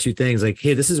like one or two things, like,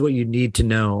 hey, this is what you need to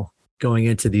know going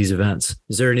into these events?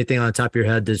 Is there anything on the top of your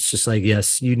head that's just like,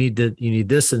 yes, you need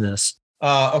this and this?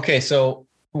 Okay, so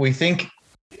we think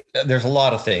there's a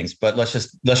lot of things, but let's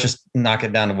just knock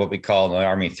it down to what we call in the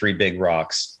Army 3 big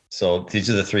rocks. So these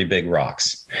are the 3 big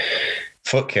rocks.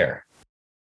 Foot care.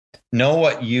 Know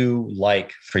what you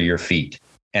like for your feet.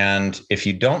 And if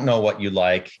you don't know what you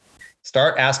like,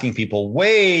 start asking people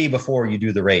way before you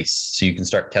do the race, so you can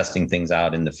start testing things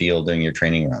out in the field during your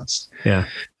training runs. Yeah.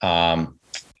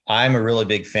 I'm a really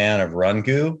big fan of Run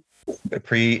Goo,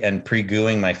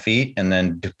 pre-gooing my feet and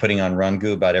then putting on Run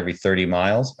Goo about every 30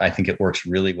 miles. I think it works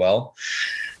really well.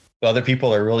 Other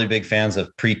people are really big fans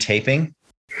of pre-taping.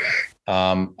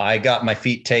 I got my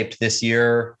feet taped this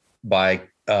year by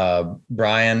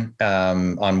Brian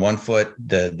on one foot,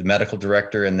 the medical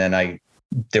director, and then I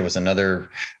there was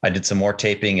I did some more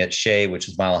taping at Shea, which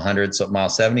is mile 100. So at mile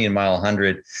 70 and mile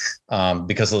 100,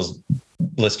 because of those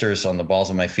blisters on the balls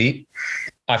of my feet,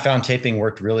 I found taping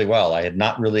worked really well. I had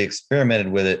not really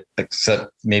experimented with it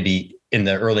except maybe in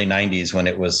the early 90s when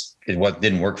it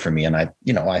didn't work for me. And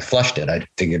I flushed it. I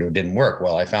figured it didn't work.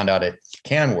 Well, I found out it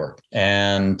can work.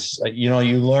 And,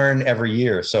 you learn every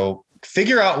year. So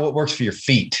figure out what works for your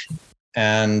feet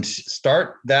and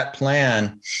start that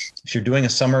plan. If you're doing a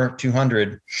summer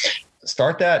 200,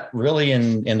 start that really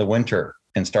in the winter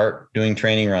and start doing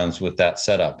training runs with that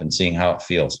setup and seeing how it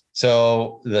feels.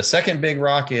 So the second big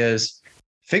rock is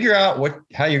figure out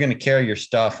how you're going to carry your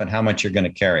stuff and how much you're going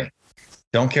to carry.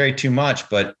 Don't carry too much,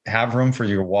 but have room for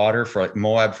your water. For like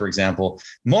Moab, for example,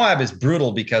 Moab is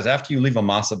brutal because after you leave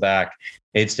Amasa back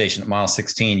aid station at mile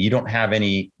 16, you don't have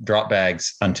any drop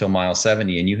bags until mile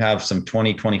 70. And you have some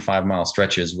 20, 25 mile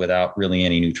stretches without really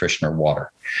any nutrition or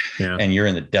water. Yeah. And you're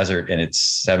in the desert and it's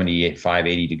 75,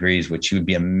 80 degrees, which you would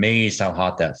be amazed how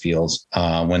hot that feels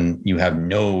when you have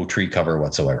no tree cover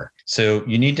whatsoever. So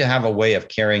you need to have a way of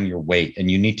carrying your weight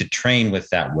and you need to train with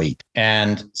that weight.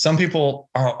 And some people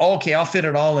are, okay, I'll fit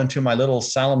it all into my little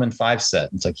Salomon 5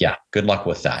 set. It's like, yeah, good luck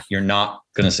with that. You're not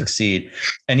going to succeed.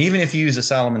 And even if you use a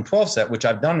Salomon 12 set, which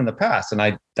I've done in the past, and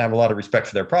I have a lot of respect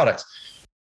for their products,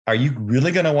 are you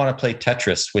really going to want to play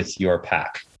Tetris with your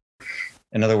pack?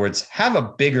 In other words, have a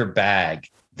bigger bag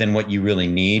than what you really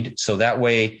need. So that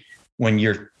way, when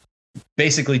you're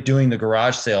basically doing the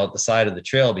garage sale at the side of the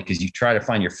trail because you try to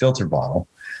find your filter bottle,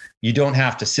 you don't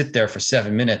have to sit there for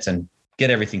 7 minutes and get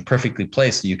everything perfectly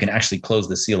placed so you can actually close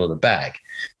the seal of the bag.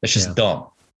 That's just dumb.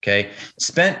 Okay.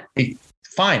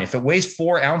 Fine. If it weighs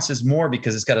 4 ounces more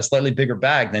because it's got a slightly bigger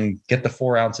bag, then get the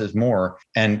 4 ounces more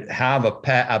and have a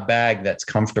bag that's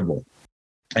comfortable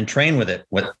and train with it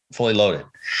with fully loaded.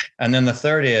 And then the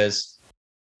third is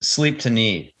sleep to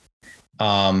need.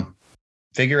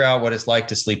 Figure out what it's like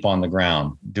to sleep on the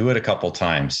ground. Do it a couple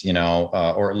times,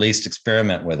 or at least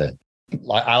experiment with it.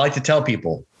 I like to tell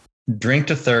people, drink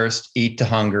to thirst, eat to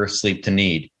hunger, sleep to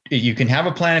need. You can have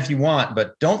a plan if you want,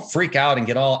 but don't freak out and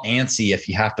get all antsy if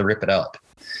you have to rip it up,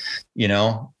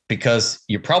 because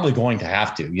you're probably going to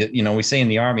have to. We say in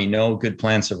the Army, no good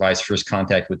plan survives first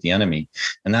contact with the enemy.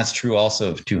 And that's true also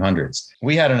of 200s.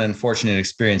 We had an unfortunate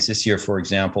experience this year, for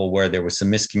example, where there was some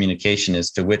miscommunication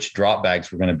as to which drop bags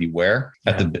were going to be where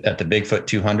at the Bigfoot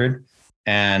 200.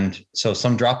 And so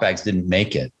some drop bags didn't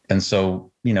make it. And so,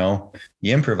 you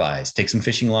improvise, take some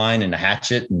fishing line and a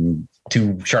hatchet and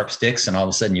 2 sharp sticks, and all of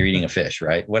a sudden you're eating a fish,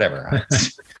 right? Whatever.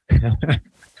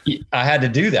 I had to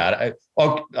do that.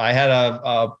 I had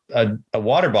a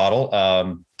water bottle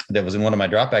that was in one of my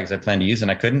drop bags I planned to use, and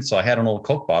I couldn't. So I had an old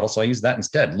Coke bottle. So I used that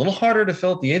instead. A little harder to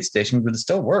fill at the aid station, but it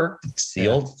still worked. It's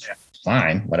sealed. Yeah.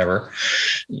 Fine, whatever.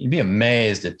 You'd be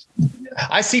amazed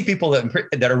I see people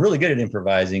that are really good at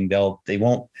improvising.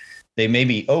 They may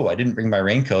be, I didn't bring my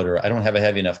raincoat, or I don't have a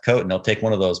heavy enough coat. And they'll take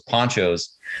one of those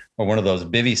ponchos or one of those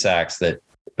bivy sacks that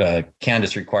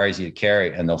Candace requires you to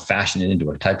carry, and they'll fashion it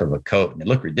into a type of a coat, and they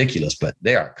look ridiculous, but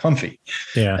they are comfy.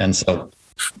 Yeah. And so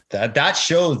that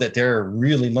shows that they're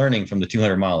really learning from the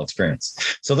 200-mile experience.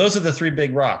 So those are the 3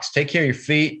 big rocks. Take care of your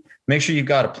feet. Make sure you've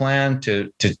got a plan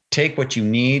to take what you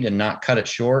need and not cut it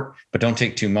short, but don't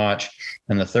take too much.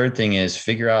 And the third thing is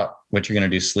figure out what you're going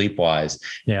to do sleep-wise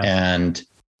and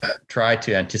try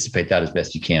to anticipate that as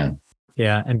best you can.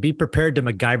 Yeah. And be prepared to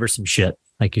MacGyver some shit,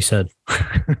 like you said.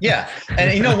 Yeah.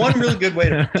 And one really good way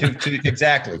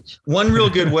one real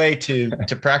good way to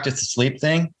practice the sleep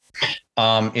thing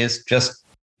is just,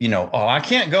 I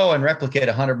can't go and replicate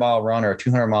a 100-mile run or a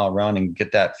 200-mile run and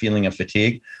get that feeling of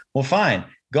fatigue. Well, fine.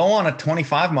 Go on a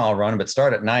 25-mile run, but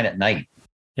start at 9 at night.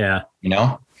 Yeah.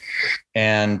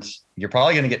 And you're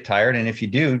probably going to get tired. And if you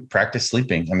do, practice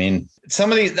sleeping. I mean,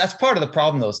 that's part of the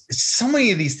problem, though. So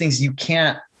many of these things you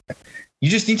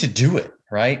just need to do it,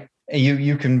 right?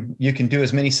 You can do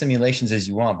as many simulations as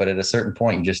you want, but at a certain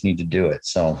point, you just need to do it.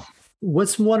 So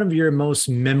what's one of your most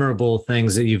memorable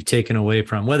things that you've taken away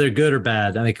from, whether good or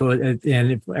bad? And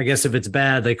I guess if it's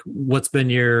bad, like what's been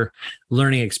your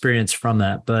learning experience from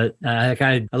that? But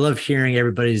I love hearing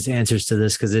everybody's answers to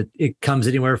this, because it comes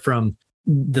anywhere from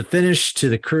the finish to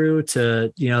the crew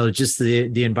to, just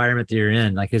the environment that you're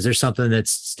in. Like, is there something that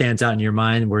stands out in your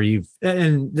mind where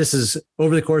and this is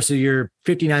over the course of your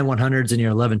 59 100s and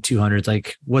your 11 200s,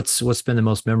 like what's been the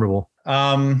most memorable?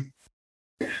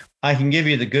 I can give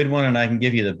you the good one and I can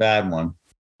give you the bad one.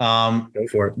 Go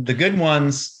for it. The good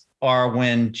ones are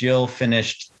when Jill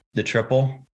finished the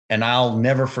triple, and I'll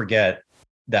never forget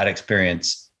that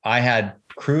experience. I had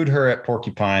crewed her at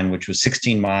Porcupine, which was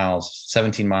 17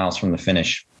 miles from the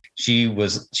finish.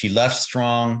 she left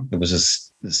strong. It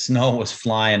was the snow was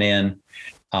flying in,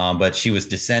 but she was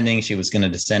descending. She was going to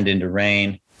descend into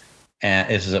rain, and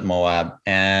this was at Moab.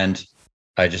 And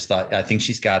I just thought, I think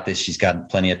she's got this. She's got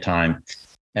plenty of time.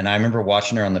 And I remember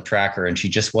watching her on the tracker, and she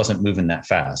just wasn't moving that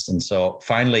fast. And so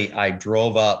finally, I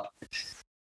drove up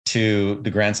to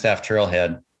the Grand Staff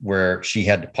Trailhead, where she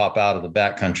had to pop out of the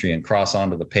backcountry and cross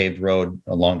onto the paved road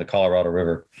along the Colorado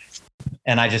River.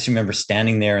 And I just remember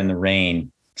standing there in the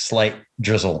rain, slight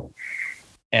drizzle,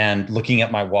 and looking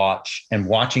at my watch and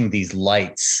watching these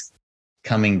lights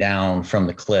coming down from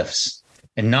the cliffs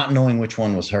and not knowing which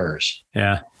one was hers.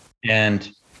 Yeah. And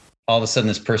all of a sudden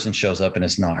this person shows up and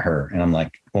it's not her. And I'm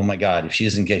like, oh my God, if she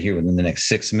doesn't get here within the next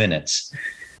 6 minutes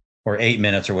or 8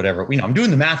 minutes or whatever, I'm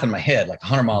doing the math in my head, like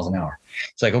 100 miles an hour.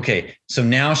 It's like, okay, so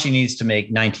now she needs to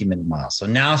make 19-minute miles. So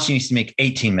now she needs to make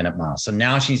 18-minute miles. So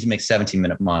now she needs to make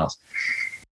 17-minute miles.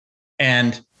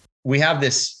 And we have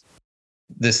this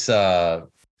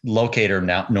locator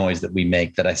noise that we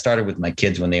make that I started with my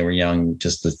kids when they were young,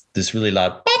 just this really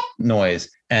loud pop noise.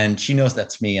 And she knows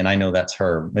that's me and I know that's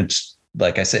her. It's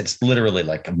like I said, it's literally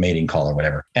like a mating call or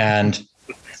whatever. And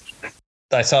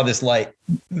I saw this light.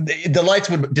 The lights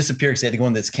would disappear because they had to go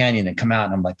in this canyon and come out.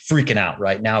 And I'm like freaking out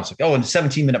right now. It's like, oh, and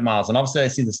 17-minute miles. And all of a sudden I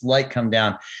see this light come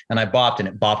down and I bopped and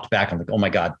it bopped back. I'm like, oh my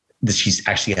God, she's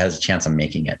actually has a chance of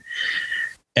making it.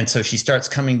 And so she starts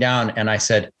coming down and I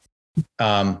said,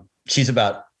 she's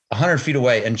about 100 feet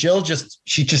away. And Jill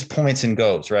she just points and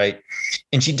goes, right?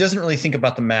 And she doesn't really think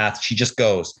about the math. She just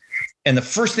goes. And the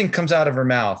first thing comes out of her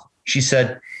mouth, she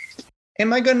said,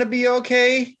 am I going to be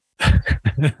okay?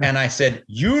 And I said,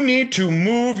 you need to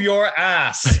move your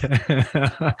ass.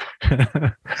 And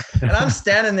I'm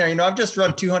standing there, I've just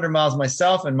run 200 miles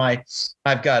myself and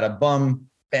I've got a bum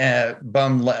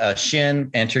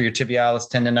shin, anterior tibialis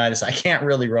tendonitis. I can't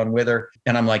really run with her.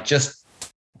 And I'm like,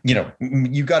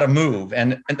 you got to move.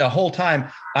 And the whole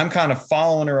time I'm kind of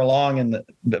following her along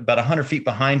about 100 feet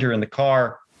behind her in the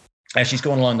car as she's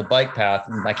going along the bike path.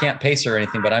 And I can't pace her or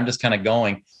anything, but I'm just kind of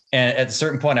going. And at a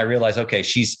certain point I realized, okay,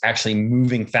 she's actually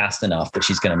moving fast enough that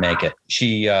she's going to make it.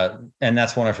 And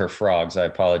that's one of her frogs. I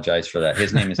apologize for that.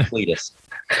 His name is Cletus.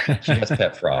 She has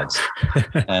pet frogs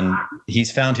and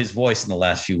he's found his voice in the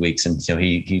last few weeks. And so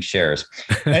he shares.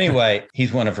 Anyway,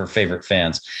 he's one of her favorite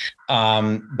fans.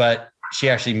 But she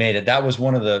actually made it. That was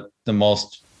one of the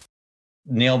most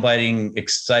nail-biting,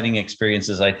 exciting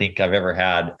experiences I think I've ever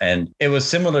had. And it was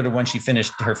similar to when she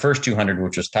finished her first 200,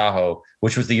 which was Tahoe,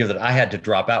 which was the year that I had to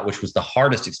drop out, which was the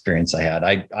hardest experience I had.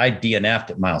 I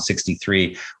DNF'd at mile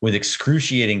 63 with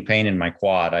excruciating pain in my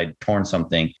quad. I'd torn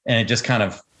something and it just kind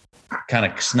of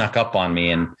snuck up on me.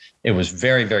 And it was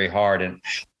very, very hard. And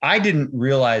I didn't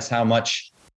realize how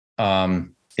much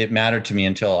it mattered to me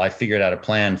until I figured out a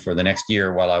plan for the next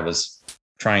year while I was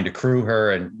trying to crew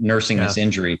her and nursing this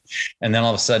injury. And then all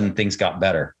of a sudden things got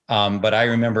better. But I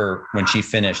remember when she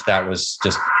finished, that was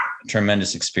just a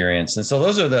tremendous experience. And so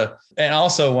those are and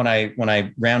also when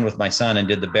I ran with my son and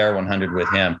did the Bear 100 with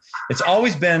him, it's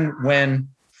always been when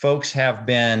I've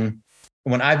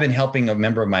been helping a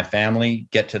member of my family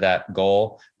get to that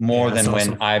goal more than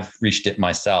awesome. When I've reached it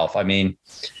myself. I mean,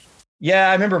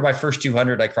 I remember my first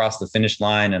 200, I crossed the finish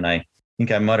line and I think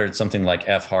I muttered something like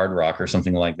F Hard Rock or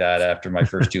something like that after my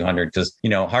first 200, because,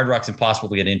 Hard Rock's impossible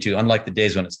to get into, unlike the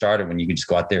days when it started, when you could just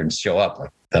go out there and show up. Like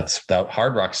that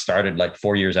Hard Rock started like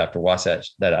 4 years after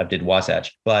Wasatch, that I did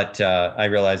Wasatch. But I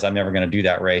realized I'm never going to do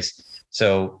that race.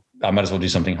 So I might as well do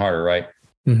something harder, right?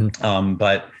 Mm-hmm.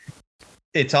 But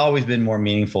it's always been more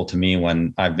meaningful to me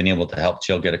when I've been able to help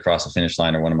Jill get across the finish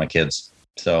line or one of my kids.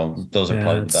 So those are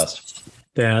probably the best.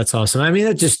 Yeah, that's awesome. I mean,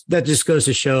 that just goes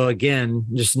to show, again,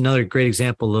 just another great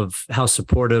example of how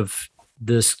supportive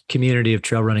this community of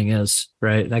trail running is,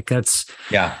 right? Like that's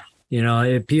what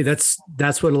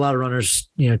a lot of runners,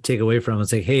 take away from.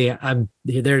 It's like, hey, I'm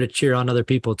there to cheer on other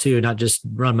people too, not just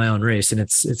run my own race. And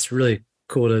it's really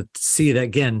cool to see that,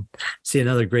 again, see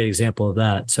another great example of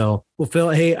that. So, well, Phil,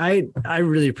 hey, I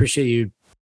really appreciate you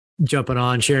jumping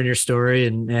on, sharing your story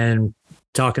and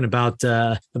talking about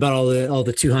all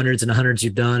the 200s and 100s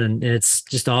you've done. And it's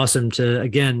just awesome to,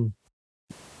 again,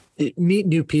 meet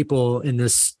new people in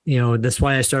this, that's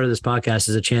why I started this podcast,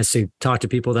 as a chance to talk to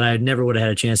people that I never would have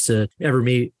had a chance to ever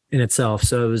meet in itself.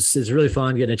 So it's really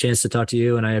fun getting a chance to talk to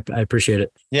you, and I appreciate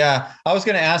it. Yeah. I was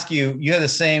going to ask you, you have the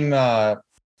same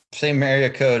area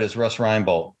code as Russ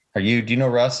Reinbold. Do you know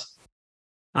Russ?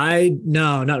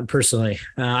 No, not personally.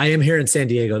 I am here in San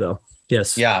Diego though.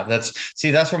 Yes. Yeah. That's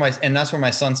where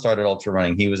my son started ultra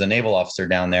running. He was a naval officer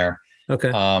down there.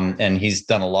 Okay. And he's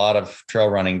done a lot of trail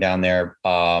running down there.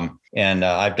 And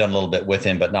I've done a little bit with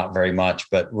him, but not very much.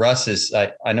 But Russ is,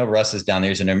 I know Russ is down there.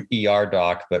 He's an ER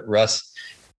doc, but Russ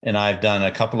and I've done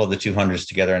a couple of the 200s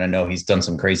together. And I know he's done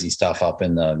some crazy stuff up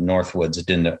in the Northwoods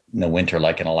in the winter,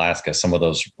 like in Alaska, some of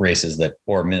those races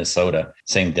or Minnesota,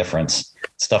 same difference,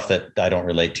 stuff that I don't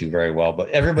relate to very well, but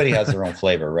everybody has their own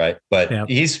flavor. Right. But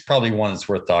he's probably one that's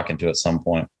worth talking to at some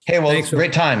point. Hey, well, thanks,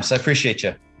 great times. I appreciate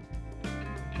you.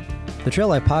 The Trail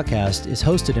Life Podcast is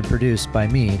hosted and produced by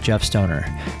me, Jeff Stoner.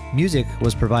 Music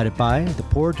was provided by The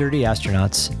Poor Dirty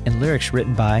Astronauts and lyrics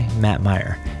written by Matt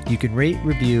Meyer. You can rate,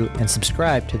 review, and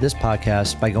subscribe to this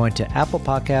podcast by going to Apple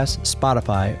Podcasts,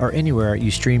 Spotify, or anywhere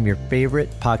you stream your favorite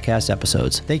podcast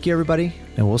episodes. Thank you, everybody,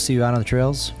 and we'll see you out on the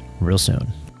trails real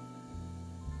soon.